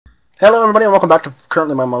Hello everybody and welcome back to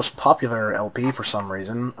currently my most popular LP for some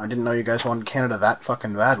reason. I didn't know you guys wanted Canada that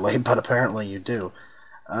fucking badly, but apparently you do.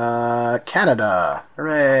 Canada!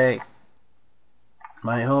 Hooray!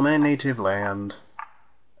 My home and native land.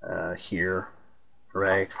 Here.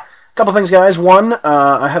 Hooray. Couple things, guys. One,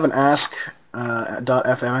 I have an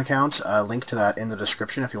ask.fm account. Link to that in the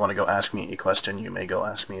description. If you want to go ask me a question, you may go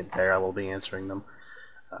ask me there. I will be answering them.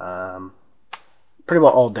 Pretty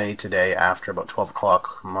well all day today after about 12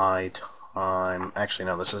 o'clock my time. Actually,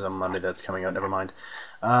 no, this is a Monday that's coming out. Never mind.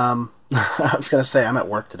 I was going to say I'm at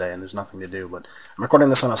work today and there's nothing to do, but I'm recording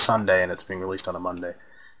this on a Sunday and it's being released on a Monday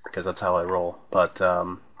because that's how I roll. But,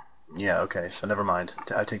 yeah, okay, so never mind.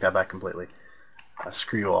 I take that back completely.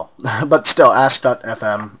 Screw you all. But still,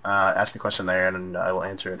 ask.fm, ask me a question there, and I will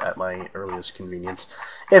answer it at my earliest convenience.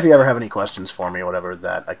 If you ever have any questions for me or whatever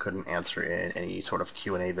that I couldn't answer in any sort of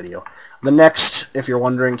Q&A video. The next, if you're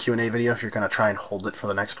wondering, Q&A video, if you're going to try and hold it for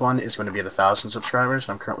the next one, is going to be at 1,000 subscribers.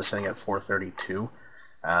 I'm currently sitting at 432.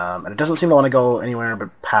 And it doesn't seem to want to go anywhere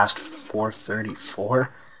but past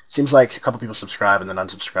 434. Seems like a couple people subscribe and then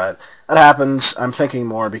unsubscribe. That happens. I'm thinking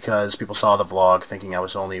more because people saw the vlog thinking I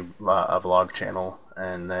was only a vlog channel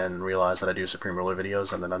and then realized that I do Supreme Ruler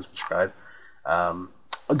videos and then unsubscribe.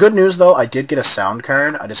 Good news though, I did get a sound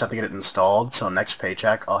card. I just have to get it installed. So next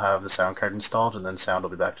paycheck I'll have the sound card installed and then sound will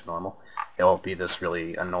be back to normal. It won't be this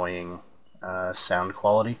really annoying sound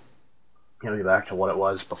quality. It'll be back to what it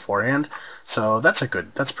was beforehand. So that's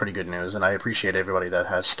pretty good news, and I appreciate everybody that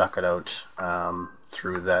has stuck it out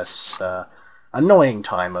through this annoying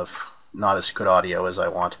time of not as good audio as I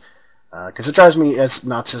want, because it drives me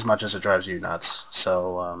nuts as much as it drives you nuts.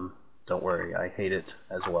 So don't worry, I hate it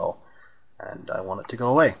as well, and I want it to go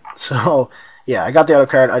away. So yeah, I got the auto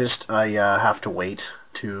card. I have to wait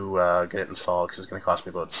to get it installed because it's going to cost me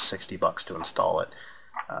about $60 to install it.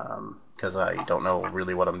 Because I don't know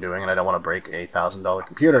really what I'm doing, and I don't want to break a $1,000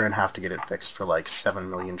 computer and have to get it fixed for like $7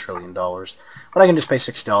 million trillion. But I can just pay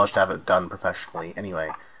 $60 to have it done professionally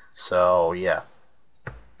anyway. So yeah,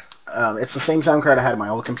 it's the same sound card I had in my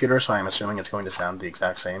old computer, so I'm assuming it's going to sound the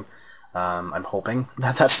exact same. I'm hoping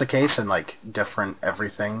that that's the case, and like different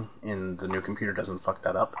everything in the new computer doesn't fuck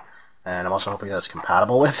that up. And I'm also hoping that it's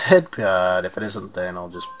compatible with it. But if it isn't, then I'll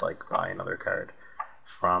just like buy another card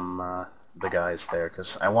from the guys there,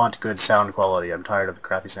 because I want good sound quality. I'm tired of the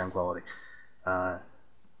crappy sound quality.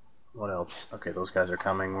 What else? Okay, those guys are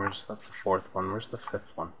coming. That's the fourth one. Where's the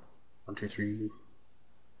fifth one? 1, 2, 3,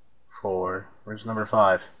 4. Where's number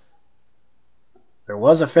 5? There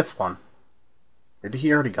was a fifth one. Maybe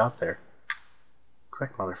he already got there.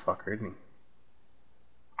 Quick motherfucker, isn't he?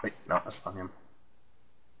 Wait, no, that's not him.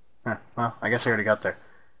 Well, I guess he already got there.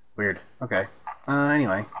 Weird. Okay.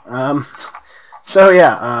 Anyway, so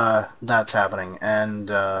yeah, that's happening, and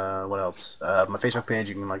what else? My Facebook page,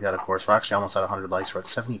 you can like that, of course. We're actually almost at 100 likes. We're at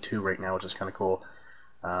 72 right now, which is kind of cool.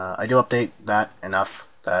 I do update that enough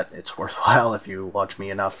that it's worthwhile. If you watch me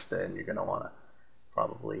enough, then you're gonna want to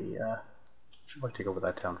probably should probably take over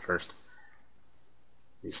that town first.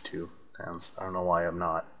 These two towns. I don't know why I'm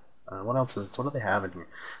not. What else is? What do they have in here?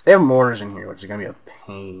 They have mortars in here, which is gonna be a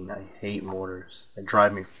pain. I hate mortars. They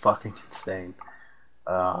drive me fucking insane.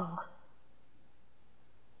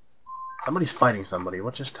 Somebody's fighting somebody.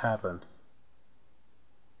 What just happened?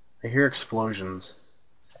 I hear explosions.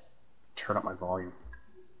 Turn up my volume.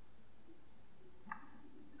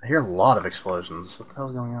 I hear a lot of explosions. What the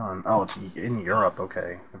hell's going on? Oh, it's in Europe.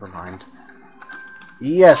 Okay, never mind.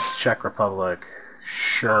 Yes, Czech Republic.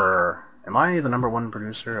 Sure. Am I the #1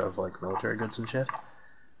 producer of, like, military goods and shit?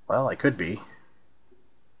 Well, I could be.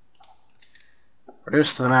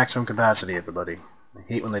 Produce to the maximum capacity, everybody. I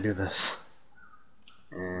hate when they do this.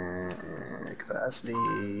 Capacity,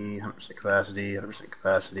 100% capacity, 100%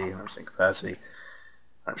 capacity, 100% capacity,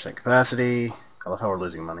 100% capacity. I love how we're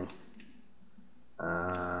losing money.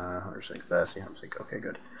 100% capacity, 100%. Okay,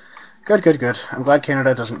 good. Good. I'm glad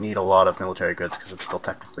Canada doesn't need a lot of military goods because it's still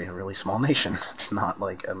technically a really small nation. It's not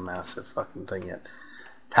like a massive fucking thing yet.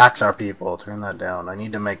 Tax our people. Turn that down. I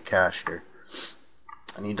need to make cash here.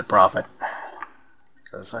 I need to profit.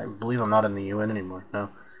 Because I believe I'm not in the UN anymore. No.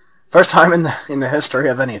 First time in the history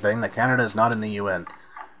of anything that Canada is not in the UN.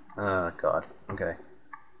 Oh, God. Okay.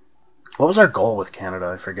 What was our goal with Canada?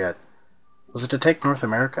 I forget. Was it to take North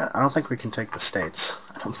America? I don't think we can take the States.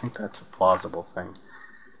 I don't think that's a plausible thing.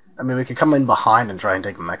 I mean, we could come in behind and try and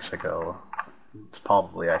take Mexico. It's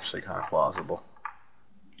probably actually kind of plausible.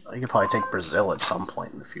 You could probably take Brazil at some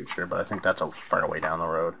point in the future, but I think that's a far away down the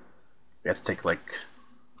road. We have to take, like,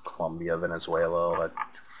 Colombia, Venezuela, all that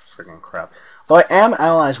friggin' crap. Though I am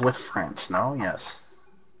allies with France, no? Yes.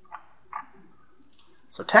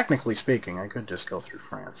 So technically speaking, I could just go through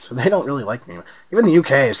France. So they don't really like me. Even the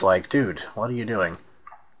UK is like, dude, what are you doing?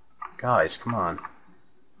 Guys, come on.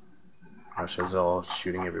 Russia's all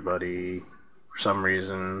shooting everybody. For some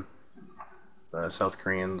reason, the South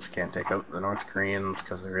Koreans can't take out the North Koreans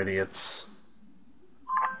because they're idiots.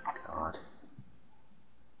 God.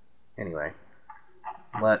 Anyway,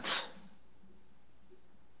 let's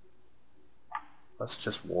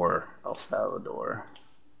just war El Salvador.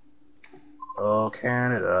 Oh,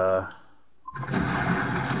 Canada.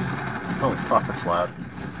 Holy fuck, that's loud.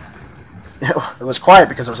 It was quiet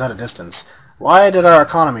because it was at a distance. Why did our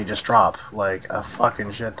economy just drop like a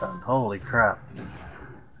fucking shit ton? Holy crap.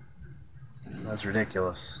 That's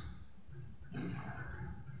ridiculous.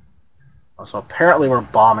 So apparently we're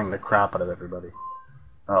bombing the crap out of everybody.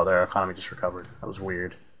 Oh, their economy just recovered. That was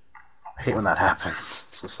weird. I hate when that happens.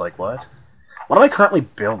 It's just like, what? What am I currently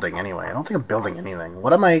building anyway? I don't think I'm building anything.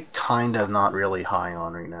 What am I kind of not really high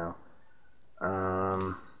on right now?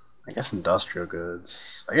 I guess industrial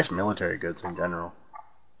goods. I guess military goods in general.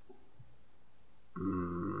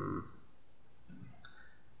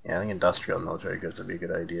 Yeah, I think industrial and military goods would be a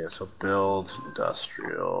good idea. So build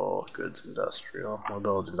industrial goods, industrial. We'll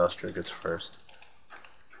build industrial goods first.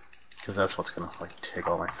 Because that's what's going to like take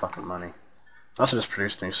all my fucking money. I also just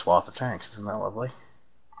produced a new swath of tanks. Isn't that lovely?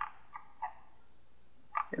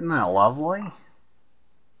 Isn't that lovely?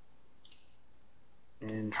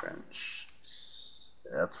 Entrench.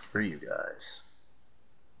 Yep, for you guys.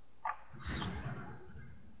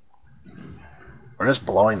 We're just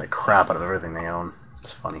blowing the crap out of everything they own.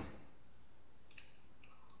 It's funny.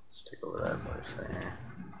 Let's take over that place there.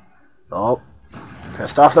 Oh,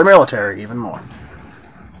 pissed off their military even more.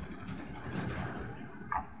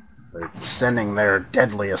 They're sending their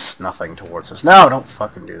deadliest nothing towards us. No, don't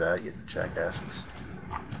fucking do that, you jackasses.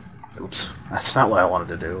 Oops, that's not what I wanted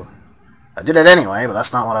to do. I did it anyway, but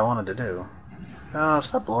that's not what I wanted to do. No,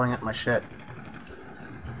 stop blowing up my shit.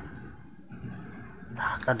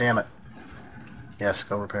 God damn it. Yes,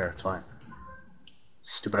 go repair, it's fine.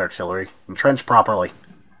 Stupid artillery. Entrench properly.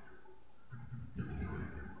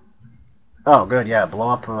 Oh, good, yeah, blow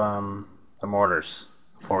up the mortars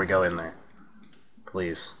before we go in there.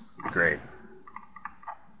 Please. Be great.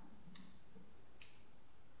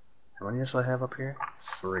 How many units do I have up here?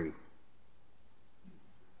 3.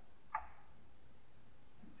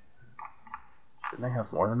 Shouldn't I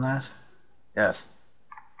have more than that? Yes.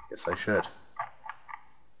 Yes, I should.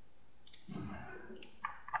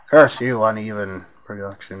 Curse you, uneven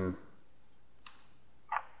production.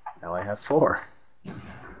 Now I have 4.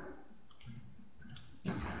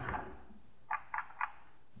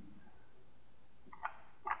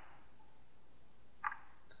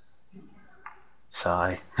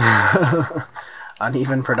 Sigh.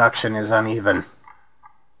 Uneven production is uneven.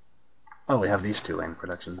 Oh, we have these 2 lane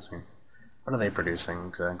productions here. What are they producing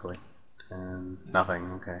exactly?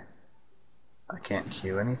 Nothing, okay. I can't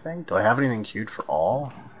queue anything? Do I have anything queued for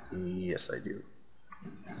all? Yes, I do.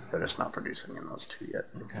 They're just not producing in those 2 yet.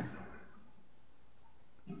 Okay.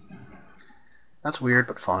 That's weird,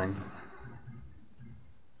 but fine.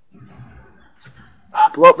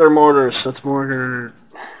 Blow up their mortars. That's more...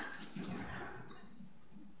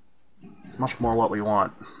 much more what we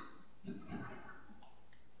want.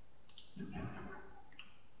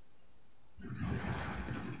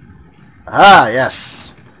 Ah,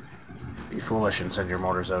 yes! Be foolish and send your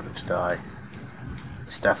mortars out to die.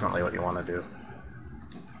 It's definitely what you want to do.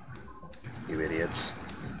 You idiots.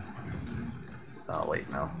 Oh, wait,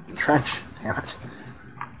 no. Entrench. Damn it.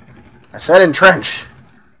 I said entrench!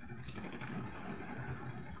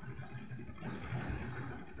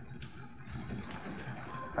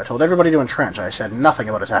 I told everybody to entrench. I said nothing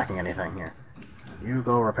about attacking anything here. You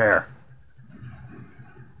go repair.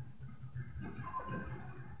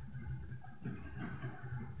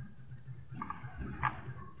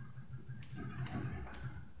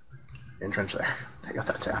 Entrench there. Take out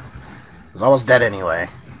that town. It was almost dead anyway.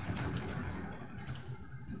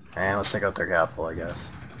 And let's take out their capital, I guess.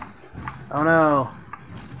 Oh no!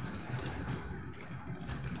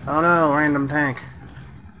 Oh no, random tank.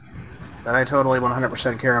 That I totally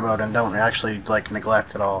 100% care about and don't actually, like,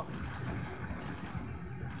 neglect at all.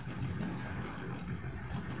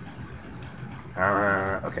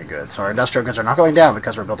 Okay, good. So our industrial goods are not going down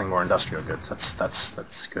because we're building more industrial goods.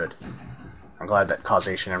 That's good. I'm glad that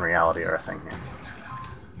causation and reality are a thing here.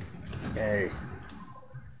 Yay.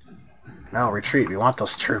 No, retreat. We want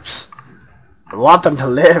those troops. We want them to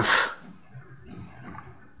live!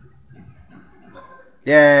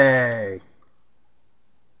 Yay!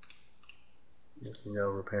 You can go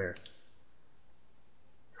repair.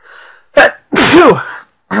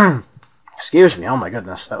 Excuse me, oh my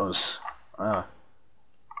goodness, that was, what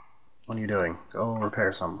are you doing? Go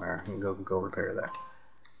repair somewhere. You can go repair there.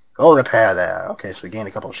 Go repair there. Okay, so we gained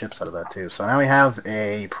a couple of ships out of that too. So now we have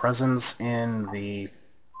a presence in the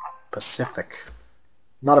Pacific.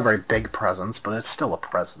 Not a very big presence, but it's still a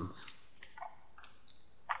presence.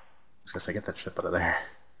 I was gonna say, get that ship out of there.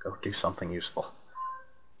 Go do something useful.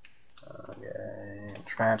 Okay,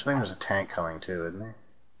 trench. I think there's a tank coming too, isn't there?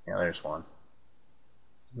 Yeah, there's one.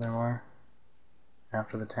 Isn't there more?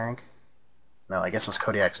 After the tank? No, I guess those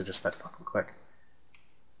Kodiaks are just that fucking quick.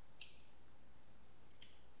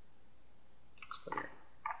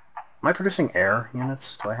 Am I producing air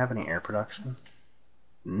units? Do I have any air production?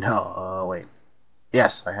 No, wait.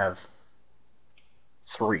 Yes, I have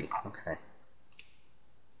 3. Okay.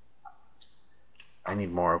 I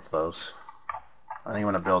need more of those. I think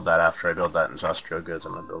I'm going to build that after I build that industrial goods.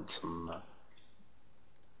 I'm going to build some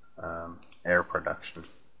air production.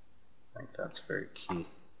 I think that's very key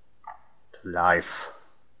to life.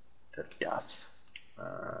 To death.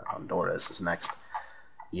 Honduras is next.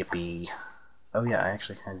 Yippee. Oh yeah, I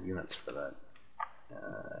actually had units for that.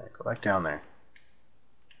 Go back down there.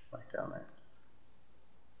 Back down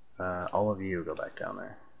there. All of you go back down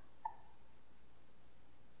there.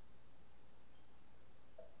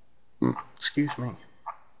 Excuse me.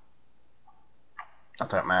 Not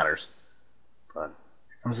that it matters. But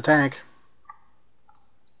here comes the tank.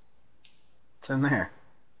 It's in there.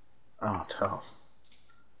 Oh, toe.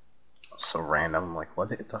 So random. I'm like, what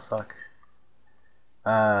the fuck?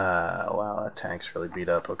 Wow, that tank's really beat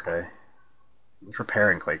up. Okay. It's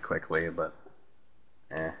repairing quite quickly, but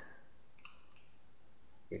eh.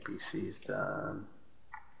 APC's done.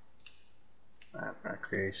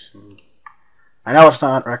 Recreation. I know it's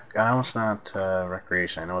not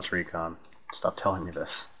recreation. I know it's recon. Stop telling me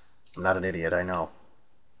this. I'm not an idiot. I know.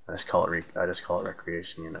 I just call it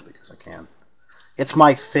recreation unit because I can. It's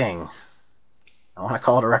my thing. I want to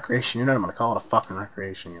call it a recreation unit. I'm gonna call it a fucking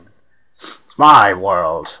recreation unit. It's my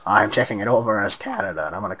world. I'm taking it over as Canada,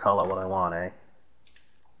 and I'm gonna call it what I want, eh?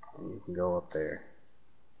 And you can go up there.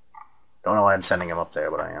 Don't know why I'm sending him up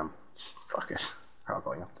there, but I am. Just fuck it. We're all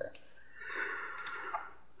going up there.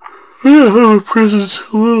 I have a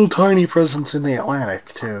presence, a little tiny presence in the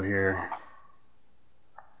Atlantic too here.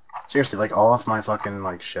 Seriously, like all of my fucking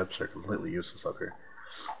like ships are completely useless up here.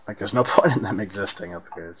 Like there's no point in them existing up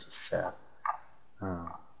here. It's just sad.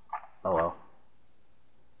 Oh well.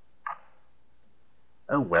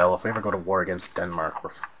 Oh well, if we ever go to war against Denmark,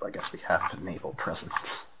 I guess we have a naval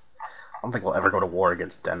presence. I don't think we'll ever go to war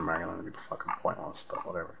against Denmark. It'll be fucking pointless, but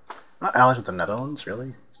whatever. I'm not allies with the Netherlands,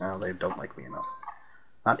 really? No, they don't like me enough.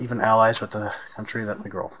 Not even allies with the country that my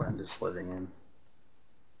girlfriend is living in.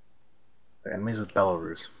 They're enemies with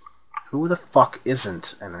Belarus. Who the fuck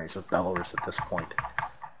isn't enemies with Belarus at this point?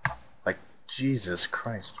 Like, Jesus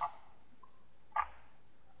Christ.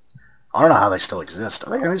 I don't know how they still exist.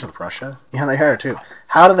 Are they enemies with Russia? Yeah, they are too.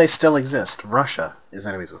 How do they still exist? Russia is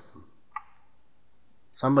enemies with them.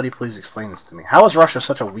 Somebody please explain this to me. How is Russia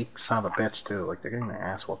such a weak son of a bitch too? Like, they're getting their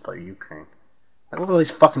ass whooped by Ukraine. Like, look at all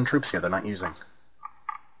these fucking troops here they're not using.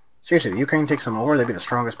 Seriously, the Ukraine takes them over, they'd be the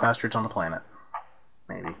strongest bastards on the planet.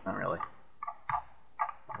 Maybe, not really.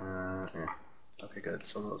 Yeah. Okay, good.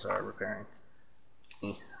 So those are repairing.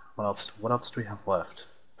 What else do we have left?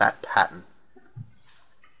 That patent.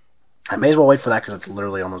 I may as well wait for that because it's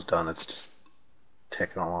literally almost done. It's just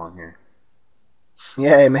ticking along here.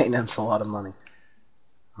 Yay, maintenance, a lot of money.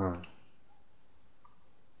 Huh.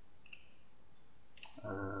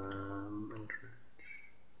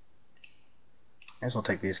 I guess we'll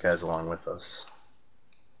take these guys along with us.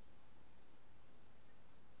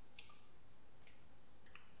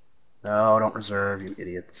 No, don't reserve, you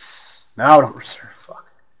idiots. No, don't reserve,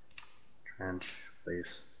 fuck. Trench,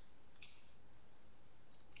 please.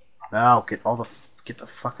 No, get the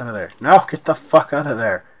fuck out of there. No, get the fuck out of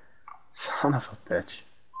there. Son of a bitch.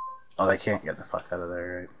 Oh, they can't get the fuck out of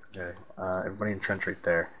there, right? Okay. Everybody entrench right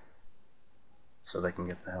there. So they can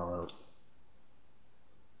get the hell out.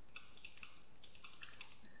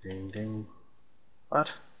 Ding, ding.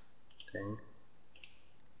 What? Ding.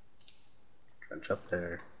 Trench up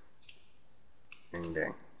there. Ding,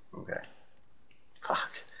 ding. Okay.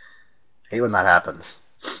 Fuck. I hate when that happens.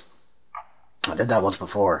 I did that once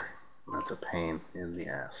before. That's a pain in the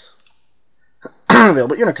ass.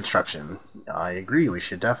 Available unit construction. I agree, we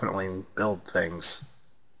should definitely build things.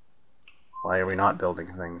 Why are we not building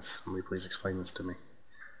things? Will you please explain this to me?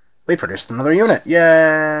 We produced another unit!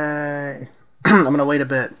 Yay! I'm gonna wait a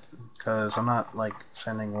bit, because I'm not, like,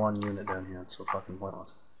 sending one unit down here. It's so fucking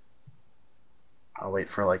pointless. I'll wait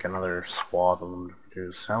for, like, another squad of them to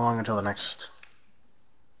produce. How long until the next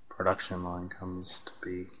production line comes to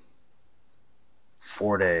be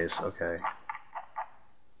 4 days. Okay.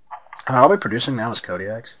 Are we producing now as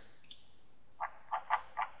Kodiaks?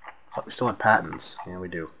 I thought we still had patents. Yeah, we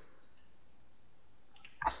do.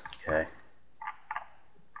 Okay.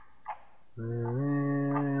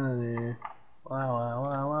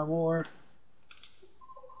 War.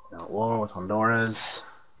 No, war with Honduras.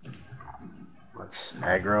 Let's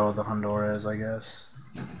aggro the Honduras, I guess.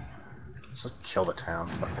 Let's just kill the town.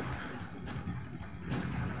 Fuck it.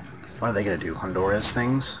 What are they gonna do? Honduras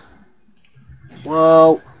things?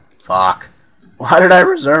 Whoa! Fuck. Why did I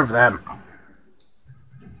reserve them?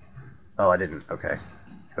 Oh, I didn't. Okay.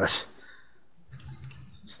 Good.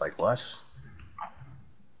 It's like, what?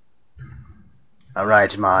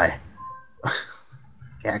 Alright, my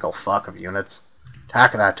gaggle fuck of units.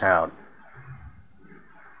 Attack that town.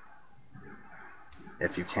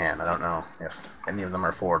 If you can. I don't know if any of them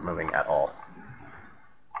are forward moving at all.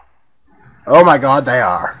 Oh my god, they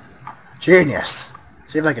are. Genius.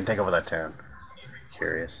 See if they can take over that town.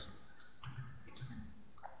 Curious.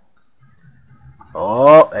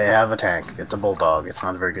 Oh, they have a tank. It's a bulldog. It's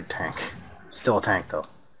not a very good tank. Still a tank, though.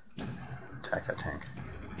 Attack that tank.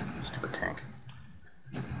 Stupid tank.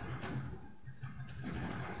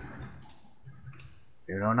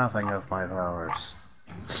 You know nothing of my powers.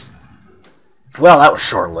 Well, that was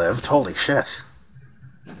short-lived. Holy shit.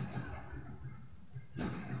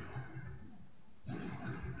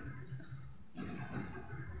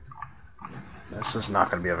 This is not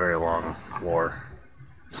going to be a very long war.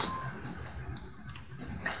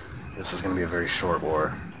 This is going to be a very short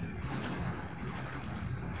war.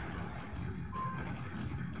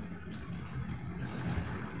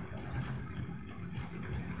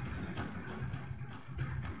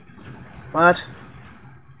 What?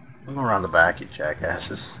 Don't go around the back, you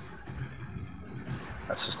jackasses.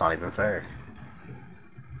 That's just not even fair.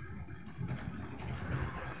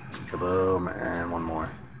 Kaboom, and one more.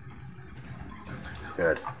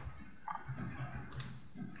 Good.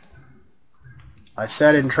 I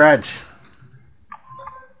said entrench.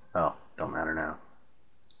 Oh, don't matter now.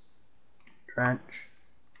 Trench.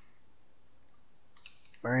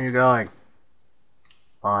 Where are you going?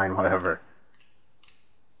 Fine, whatever.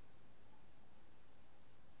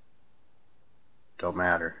 Don't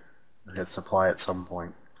matter. We'll hit supply at some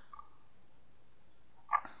point.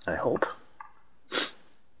 I hope.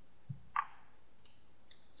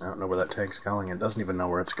 I don't know where that tank's going. It doesn't even know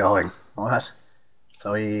where it's going. What?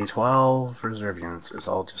 So 12 reserve units is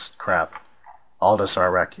all just crap. All just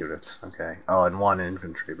our REC units. Okay. Oh, and 1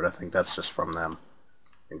 infantry, but I think that's just from them.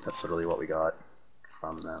 I think that's literally what we got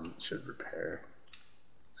from them. It should repair.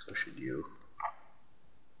 So should you.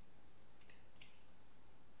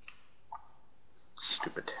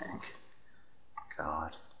 Stupid tank.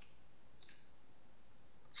 God.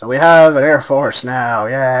 So we have an Air Force now.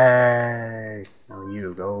 Yay! Now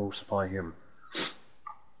you, go supply him.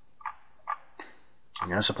 You're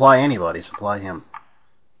gonna supply anybody, supply him.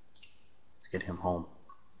 Let's get him home.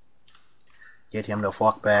 Get him to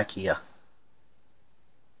fuck back here.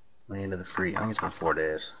 Land of the free. I think it's been 4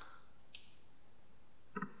 days.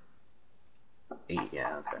 8,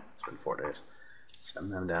 yeah, okay. It's been 4 days.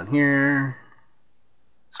 Send them down here.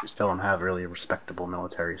 So we still don't have really a respectable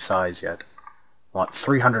military size yet. I want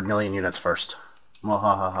 300 million units first.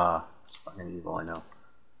 Mwahaha. It's fucking evil, I know.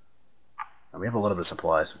 Now we have a little bit of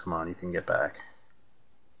supply, so come on, you can get back.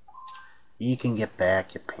 You can get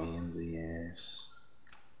back, you pansy ass.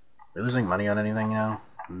 Are we losing money on anything now?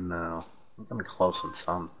 No. I'm coming close on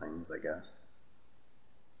some things, I guess.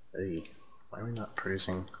 Hey, why are we not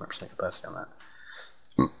producing 100% capacity on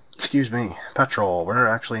that? Excuse me. Petrol. We're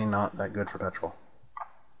actually not that good for petrol.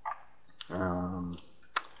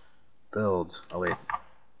 Build. Oh wait.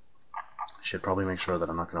 I should probably make sure that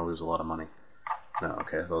I'm not going to lose a lot of money. No,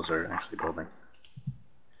 okay, those are actually building.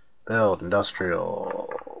 Build. Industrial.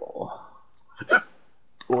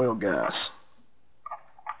 Oil, gas.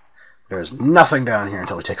 There's nothing down here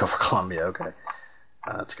until we take over Colombia. Okay.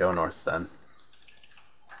 Let's go north then.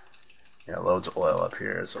 Yeah, loads of oil up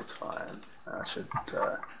here, so it's fine. That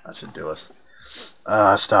should do us.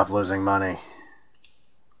 Stop losing money.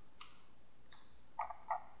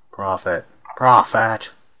 Profit.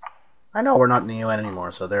 Profit! I know we're not in the UN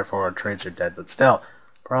anymore, so therefore our trades are dead, but still,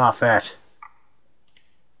 profit!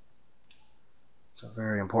 It's a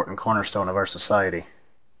very important cornerstone of our society.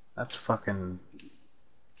 That's fucking...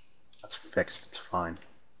 That's fixed, it's fine.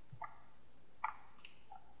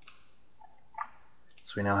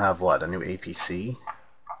 So we now have, what, a new APC?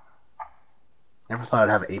 Never thought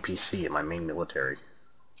I'd have APC in my main military.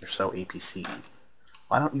 You're so APC.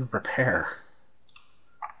 Why don't you prepare?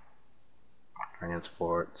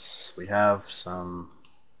 transports. We have some...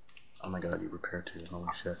 Oh my god, you repair too. Holy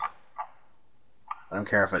shit. I don't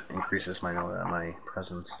care if it increases my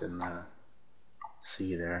presence in the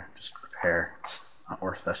sea there. Just repair. It's not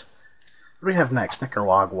worth it. What do we have next?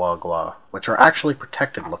 Nicaragua, which are actually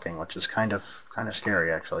protected looking, which is kind of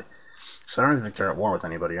scary actually. So I don't even think they're at war with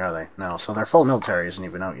anybody, are they? No. So their full military isn't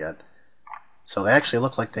even out yet. So they actually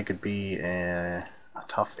look like they could be a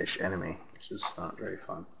tough-ish enemy, which is not very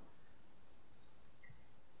fun.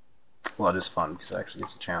 Well, it is fun because it actually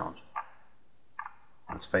gives a challenge.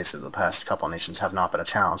 Let's face it, the past couple nations have not been a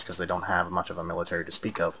challenge because they don't have much of a military to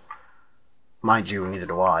speak of. Mind you, neither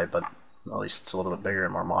do I, but at least it's a little bit bigger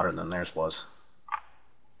and more modern than theirs was.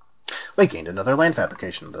 We gained another land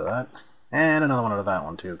fabrication to that. And another one out of that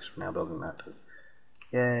one too, because we're now building that too.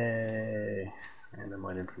 Yay! Random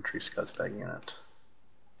light infantry scuds bag unit.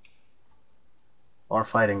 More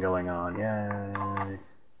fighting going on, yay!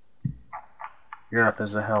 Europe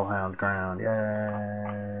is the hellhound ground,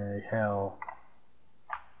 yay! Hell.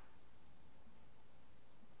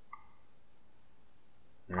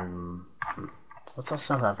 What's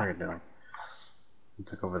South Africa doing? We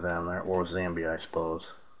took over them. They're at war with Zambia, I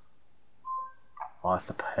suppose. I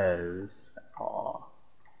suppose. Aw.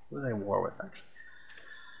 Who are they at war with, actually?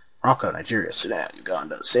 Morocco, Nigeria, Sudan,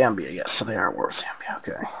 Uganda, Zambia. Yes, so they are at war with Zambia.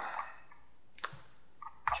 Okay.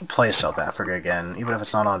 I should play South Africa again, even if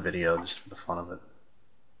it's not on video, just for the fun of it.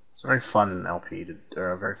 It's a very fun LP,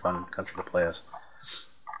 or a very fun country to play as.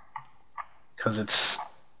 Because it's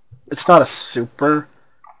not a super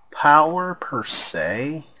power per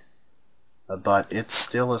se, but it's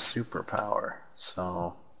still a superpower,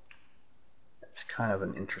 so it's kind of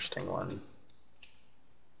an interesting one.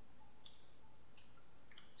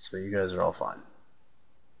 So you guys are all fine.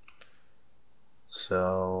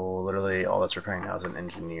 So literally all that's repairing now is an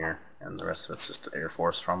engineer, and the rest of it's just the Air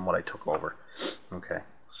Force from what I took over. Okay,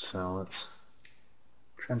 so let's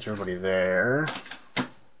transfer everybody there.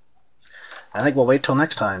 I think we'll wait till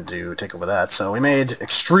next time to take over that. So we made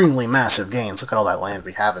extremely massive gains. Look at all that land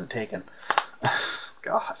we haven't taken.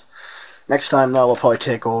 God. Next time, though, we'll probably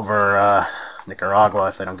take over Nicaragua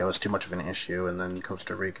if they don't give us too much of an issue, and then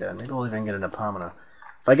Costa Rica, and maybe we'll even get into Panama.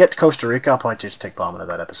 If I get to Costa Rica, I'll probably just take Panama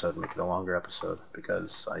that episode and make it a longer episode,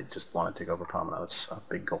 because I just want to take over Panama. That's a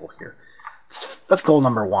big goal here. That's goal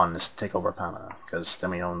number 1, is to take over Panama, because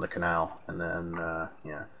then we own the canal, and then,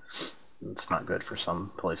 yeah. It's not good for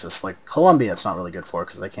some places. Like Colombia, it's not really good for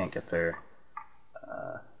because they can't get their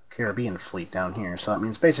Caribbean fleet down here. So that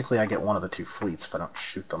means basically I get one of the 2 fleets if I don't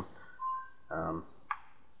shoot them.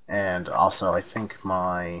 And also, I think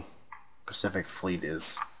my Pacific fleet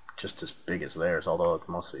is just as big as theirs, although it's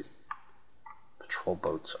mostly patrol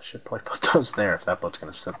boats. I should probably put those there if that boat's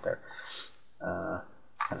going to sit there. It's kind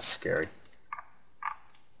of scary.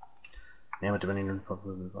 Name it Dominion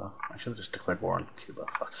Republic. I should have just declared war on Cuba,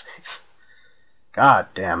 fuck's sakes. God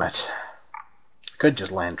damn it. I could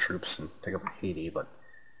just land troops and take over Haiti, but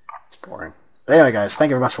it's boring. But anyway, guys, thank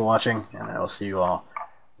you very much for watching, and I will see you all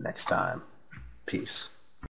next time. Peace.